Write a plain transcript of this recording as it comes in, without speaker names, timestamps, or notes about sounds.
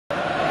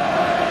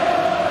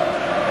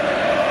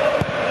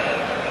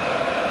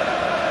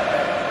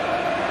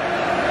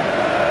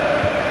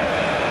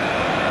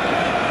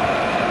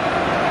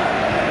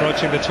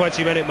approaching the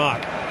 20-minute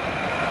mark.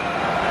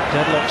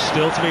 Deadlock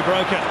still to be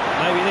broken.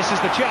 Maybe this is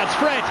the chance.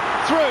 Fred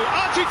through.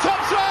 Archie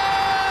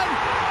Thompson!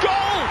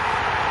 Goal!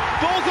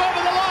 Ball's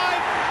over the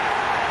line.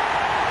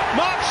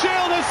 Mark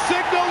Shield has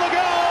signalled the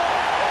goal.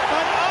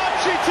 And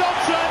Archie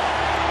Thompson,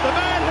 the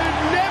man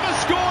who never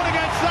scored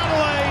against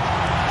Adelaide,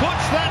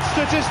 puts that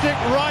statistic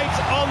right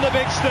on the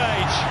big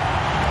stage.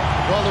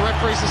 Well, the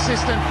referee's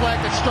assistant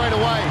flagged it straight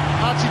away.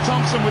 Archie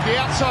Thompson with the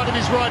outside of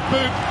his right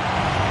boot.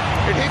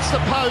 It hits the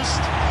post.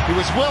 He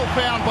was well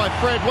found by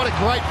Fred. What a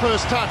great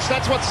first touch.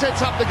 That's what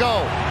sets up the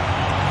goal.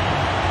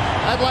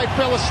 Adelaide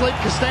fell asleep.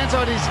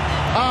 Costanzo had his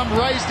arm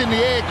raised in the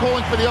air,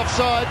 calling for the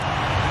offside.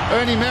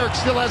 Ernie Merrick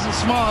still hasn't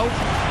smiled.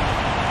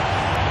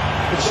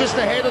 It's just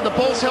ahead of the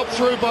ball's helped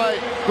through by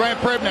Grant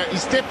Brebner.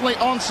 He's definitely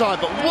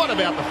onside, but what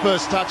about the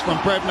first touch from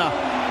Brebner?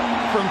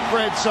 From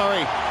Fred,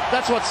 sorry.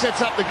 That's what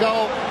sets up the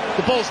goal.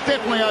 The ball's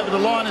definitely over the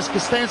line as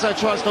Costanzo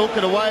tries to hook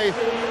it away.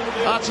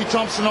 Archie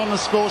Thompson on the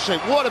score sheet.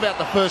 What about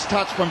the first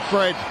touch from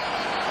Fred?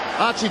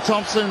 Archie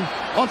Thompson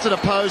onto the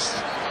post.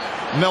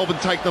 Melbourne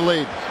take the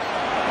lead.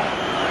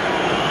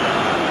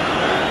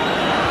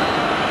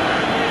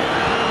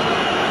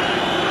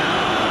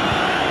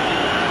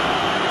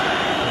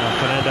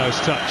 Fernando's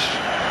touch.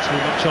 Too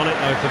much on it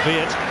though for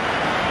Viet.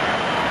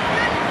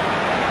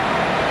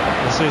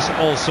 This is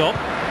Allsop.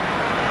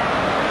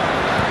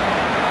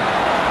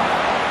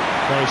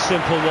 Very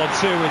simple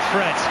 1-2 with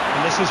Fred.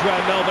 And this is where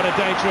Melbourne are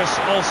dangerous.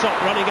 Allsop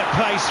running at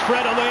pace.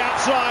 Fred on the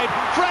outside.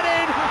 Fred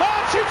in.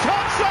 Archie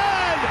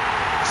Thompson!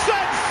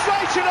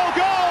 Sensational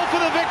goal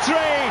for the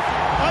victory.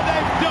 And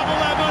they've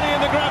doubled their money in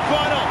the grand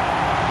final.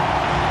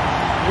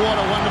 What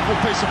a wonderful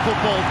piece of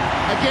football.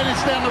 Again,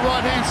 it's down the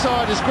right-hand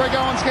side as Greg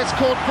Owens gets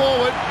caught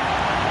forward.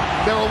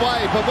 They're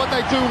away, but what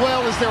they do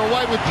well is they're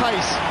away with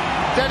pace.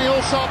 Danny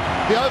Allsop,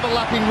 the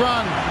overlapping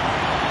run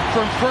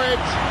from Fred.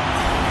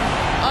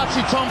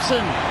 Archie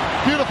Thompson,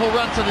 beautiful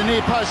run to the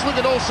near post. Look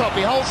at Allsop,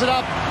 he holds it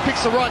up,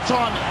 picks the right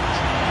time.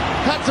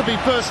 Had to be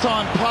first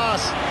time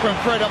pass from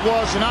Fred, it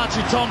was, and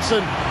Archie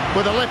Thompson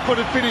with a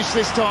left-footed finish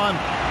this time.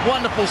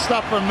 Wonderful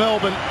stuff from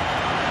Melbourne.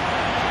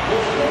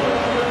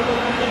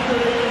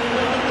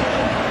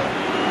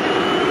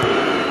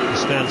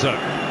 Costanzo.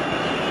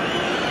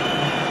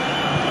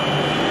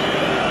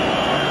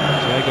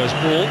 Diego's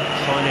ball,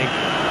 finding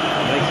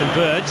Nathan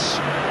Birds.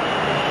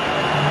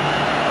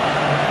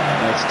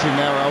 That's too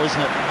narrow,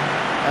 isn't it?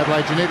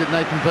 Adelaide, you needed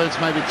Nathan Birds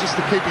maybe just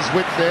to keep his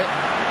width there.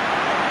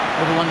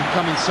 Everyone can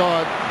come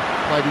inside.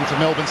 Played into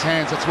Melbourne's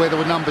hands. That's where there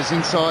were numbers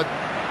inside.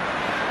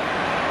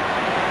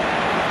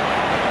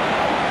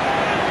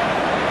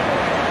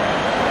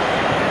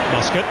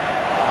 Muscat.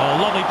 Oh,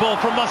 lovely ball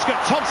from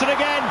Muscat. Thompson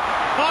again.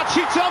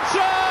 Archie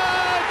Thompson!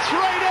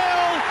 3-0.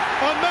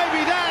 And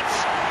maybe that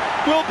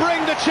will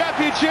bring the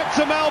championship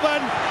to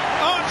Melbourne.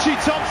 Archie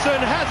Thompson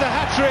has a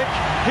hat-trick.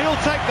 He'll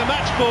take the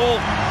match ball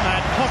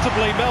and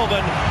possibly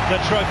Melbourne the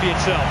trophy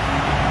itself.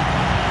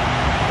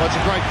 Well, it's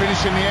a great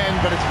finish in the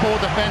end, but it's poor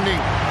defending.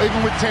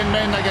 Even with 10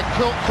 men, they get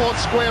caught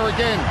square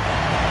again.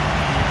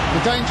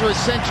 The danger is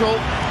central.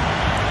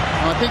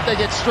 And I think they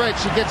get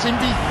stretched. It gets in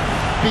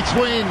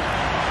between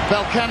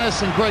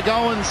Balcanis and Greg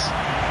Owens.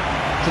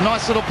 It's a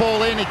nice little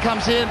ball in. He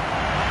comes in.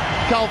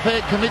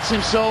 Calvert commits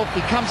himself. He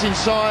comes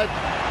inside.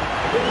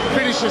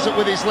 Finishes it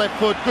with his left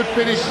foot. Good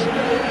finish.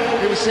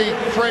 Here we see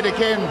Fred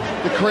again,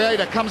 the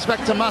creator, comes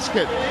back to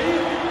Muscat.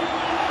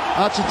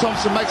 Archie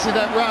Thompson makes it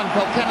that run.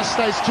 Balcanis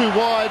stays too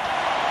wide.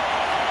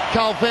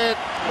 Calvert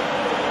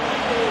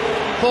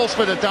falls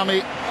for the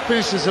dummy.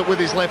 Finishes it with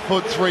his left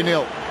foot.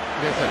 3-0.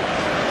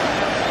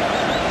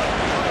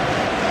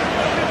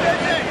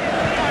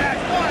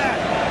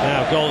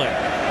 Now Golding.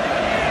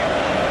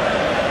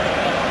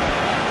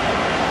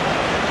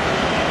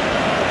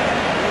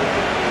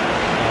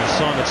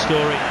 Simon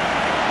Story.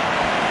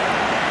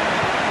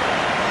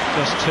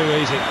 Just too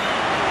easy.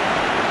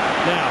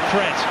 Now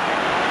Fred.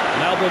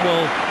 Melbourne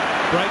will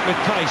break with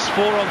pace.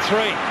 4 on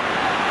 3.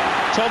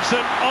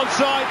 Thompson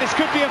onside. This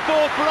could be a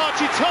fourth for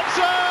Archie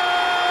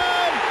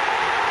Thompson.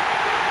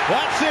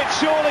 That's it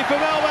surely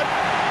for Melbourne.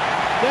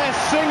 They're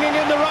singing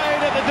in the rain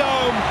at the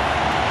Dome.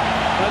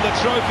 And the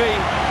trophy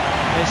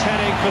is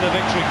heading for the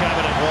victory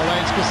cabinet. Well,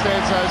 Lance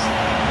Costanzo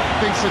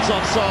thinks it's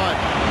offside.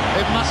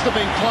 It must have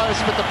been close,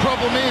 but the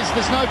problem is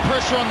there's no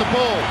pressure on the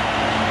ball.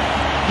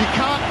 You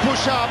can't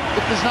push up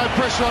if there's no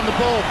pressure on the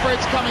ball.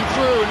 Fred's coming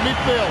through in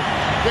midfield.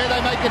 There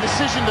they make a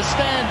decision to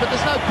stand, but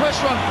there's no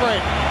pressure on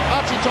Fred.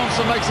 Archie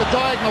Thompson makes a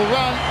diagonal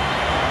run,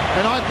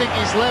 and I think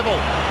he's level.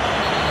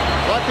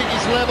 I think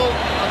he's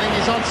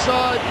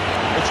onside.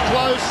 It's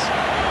close.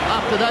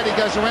 After that, he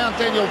goes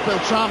around Daniel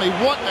Beltrami.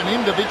 What an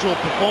individual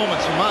performance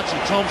from Archie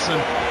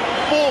Thompson.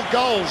 4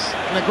 goals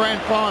in the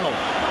grand final.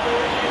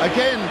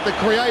 Again, the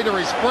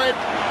creator is Fred,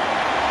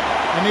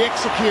 and the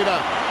executor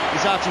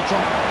is Archie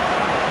Thompson.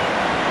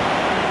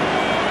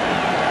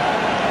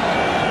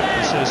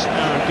 This is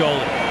Aaron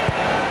Golding.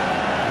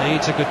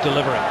 Needs a good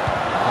delivery.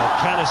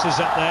 Canis is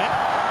up there.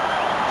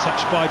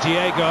 Touched by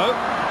Diego.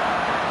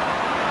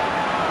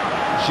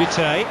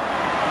 Gite.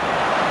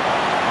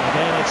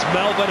 Again, it's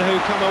Melbourne who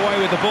come away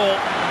with the ball.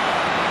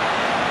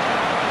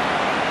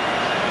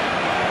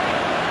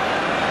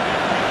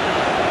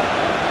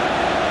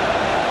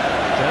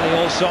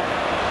 Allsop.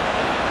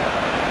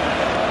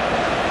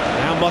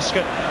 Now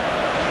Muscat.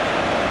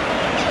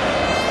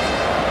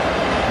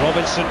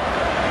 Robinson.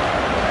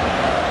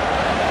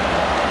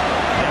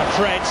 Now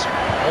Fred.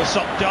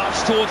 Allsop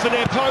darts towards the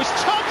near post.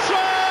 Thompson!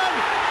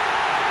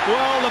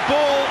 Well, the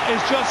ball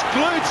is just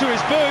glued to his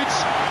boots,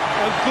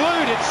 and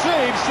glued, it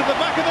seems, to the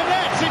back of the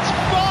net. It's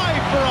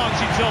 5 for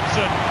Archie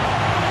Thompson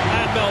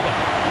and Melbourne.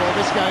 Well,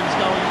 this game's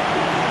going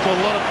to a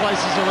lot of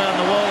places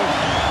around the world.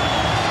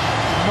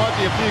 There might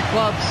be a few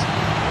clubs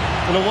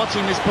that are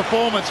watching this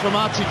performance from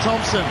Archie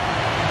Thompson.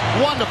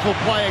 Wonderful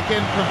play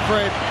again from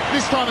Fred.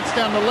 This time it's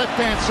down the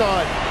left-hand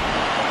side.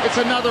 It's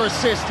another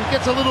assist. He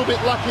gets a little bit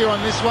luckier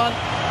on this one.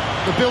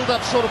 The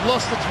build-up sort of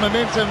lost its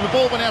momentum. The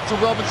ball went out to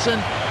Robinson.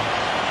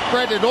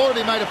 Fred had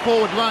already made a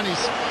forward run.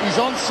 He's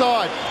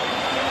onside.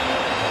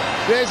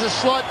 There's a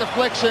slight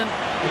deflection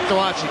to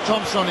Archie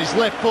Thompson on his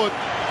left foot.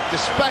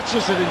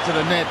 Dispatches it into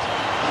the net.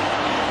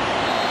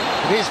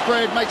 Here's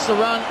Fred, makes the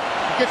run.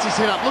 Gets his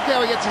head up. Look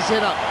how he gets his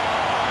head up.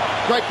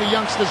 Great for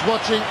youngsters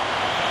watching.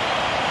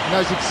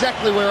 Knows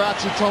exactly where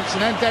Archie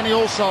Thompson and Danny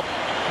Allsop,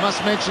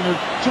 must mention, who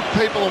took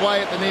people away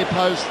at the near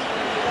post.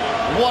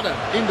 What an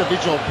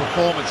individual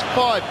performance.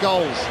 5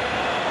 goals.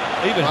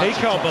 Even he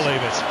can't believe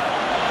it.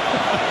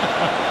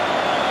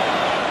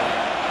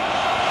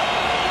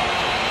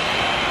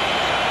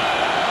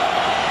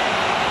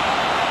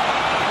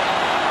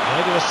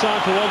 Maybe it's time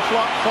for one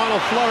final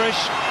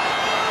flourish.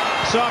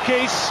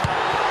 Sarkis.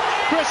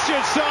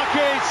 Christian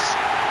Sarkis.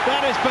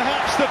 That is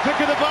perhaps the pick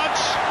of the bunch.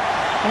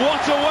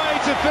 What a way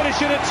to finish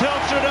it at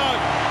Telstra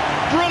Dome.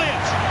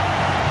 Brilliant.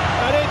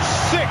 And it's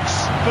 6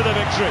 for the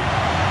victory.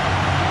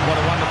 What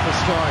a wonderful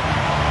strike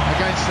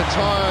against the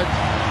tired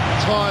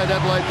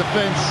Adelaide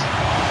defence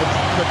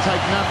that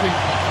take nothing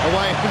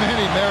away. And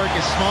Andy Merrick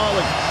is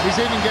smiling. He's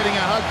even getting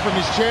a hug from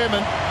his chairman,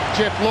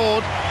 Jeff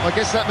Lord. I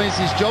guess that means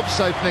his job's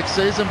safe next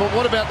season. But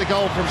what about the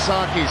goal from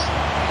Sarkis?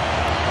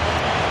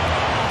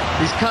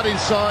 He's cut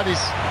inside his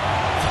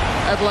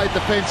Adelaide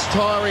defence,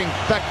 tiring,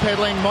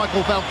 backpedaling.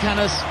 Michael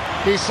Valkanis.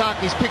 Here's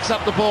Sarkis, picks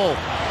up the ball.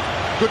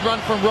 Good run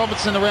from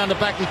Robinson around the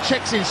back. He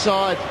checks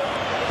inside.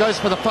 Goes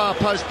for the far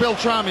post.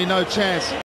 Beltrami, no chance.